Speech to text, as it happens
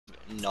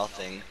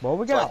nothing. Well,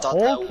 we So I got thought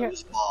that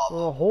was Bob.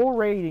 a whole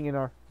raiding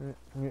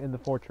in the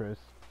fortress.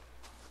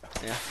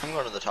 Yeah, I'm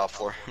going to the top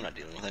floor. I'm not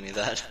dealing with any of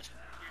that.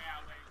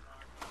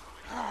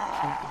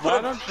 Why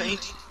don't you?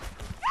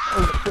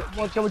 Oh shit,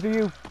 what's coming to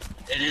you?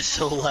 It is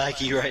so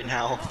laggy right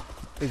now.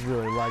 It's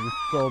really laggy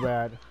so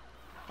bad.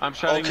 I'm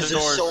shutting the because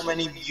doors. there's so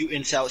many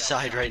mutants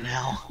outside right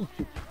now.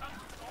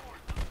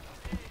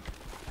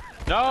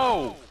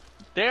 No!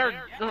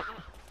 They're...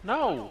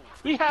 No!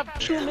 We have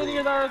too many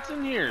of ours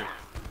in here!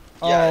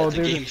 Yeah, Oh, the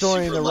they're game's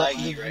destroying super the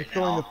laggy right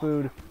destroying now. the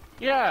food.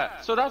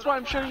 Yeah, so that's why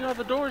I'm shutting all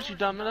the doors, you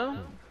domino.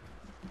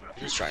 I'm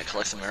just trying to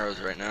collect some arrows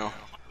right now.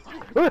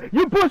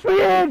 You pushed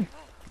me in!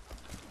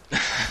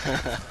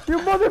 You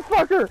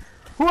motherfucker!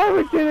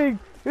 Whoever's kidding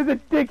is a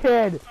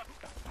dickhead!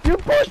 You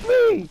pushed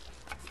me!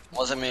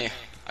 Wasn't me.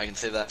 I can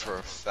say that for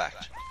a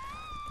fact.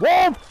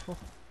 Wolf!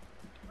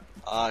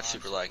 It's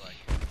super laggy.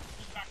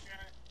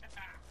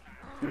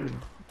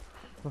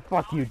 Well,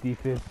 fuck you,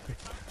 defense.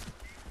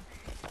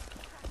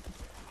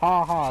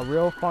 Ha ha,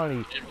 real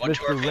funny,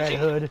 Mr. Red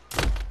Hood.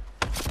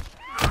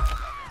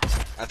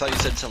 I thought you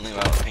said something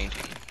about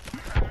painting.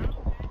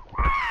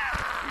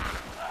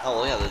 Oh,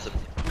 well, yeah, there's a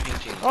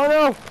painting. Oh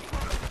no!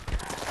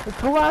 It's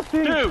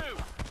collapsing!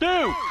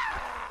 Dude!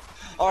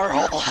 Our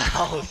whole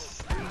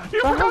house!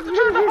 You forgot to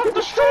turn off the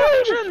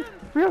destruction!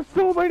 We have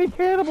so many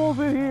cannibals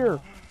in here!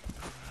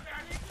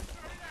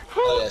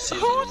 Oh, yeah, see,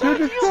 You're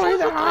destroying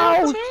the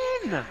house!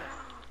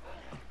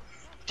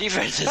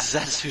 Defenses,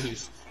 that's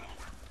who's.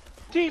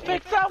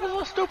 Defense, that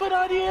was a stupid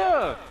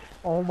idea!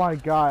 Oh my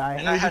god,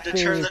 I had hate to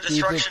to turn say the this,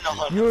 destruction Defense.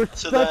 on You're so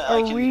such that a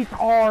I can-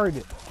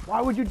 retard! Why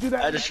would you do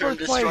that I had in to the turn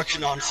first place?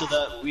 destruction on so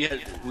that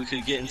we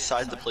could get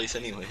inside the place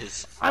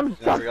anyways. I'm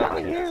stuck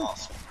down here!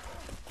 Awesome.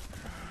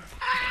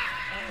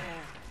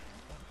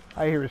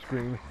 I hear a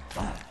scream.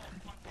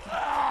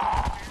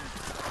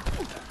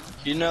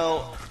 You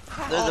know,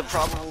 there's a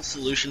probable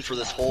solution for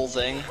this whole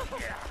thing.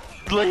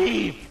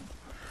 Leave!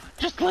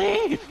 Just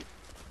leave!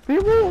 They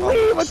won't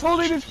leave until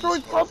they destroy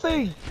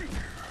something!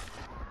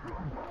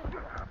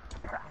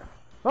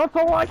 That's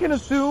all I can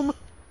assume!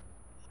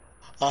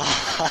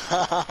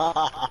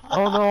 Oh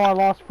no, I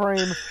lost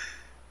frame.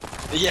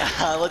 Yeah,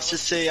 let's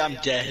just say I'm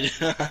dead.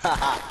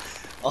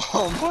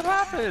 What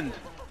happened?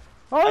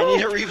 Oh, I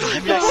need a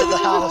revive next to the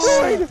house.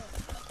 destroyed.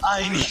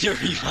 I need a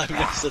revive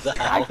next to the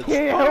I house.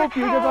 can't help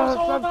you because How I is have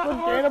all some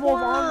that cannibals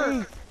hard on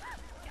me!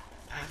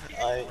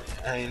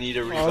 I need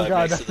a Oh revive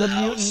god, next to that's the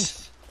a mutant.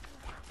 house.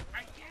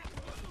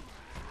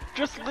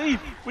 Just leave!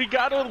 We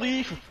gotta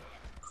leave!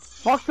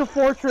 Fuck the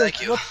fortress,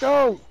 Thank you. let's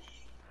go!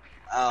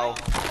 Ow.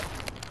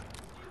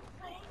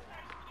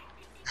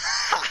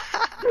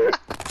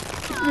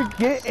 You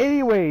get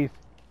anyways,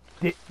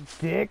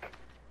 dick.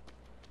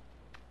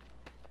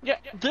 Yeah,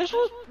 this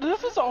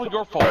is all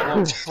your fault,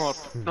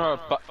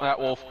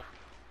 Badwolf.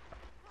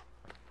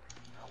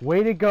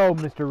 Way to go,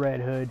 Mr. Red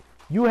Hood.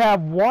 You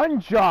have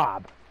one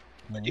job.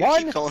 Why do you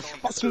keep calling him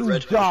Mr. Fucking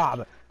Red Hood?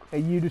 job,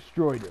 and you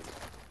destroyed it.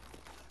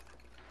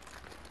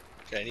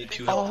 Okay, I need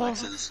 2 health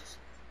mixes.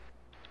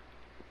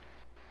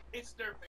 It's their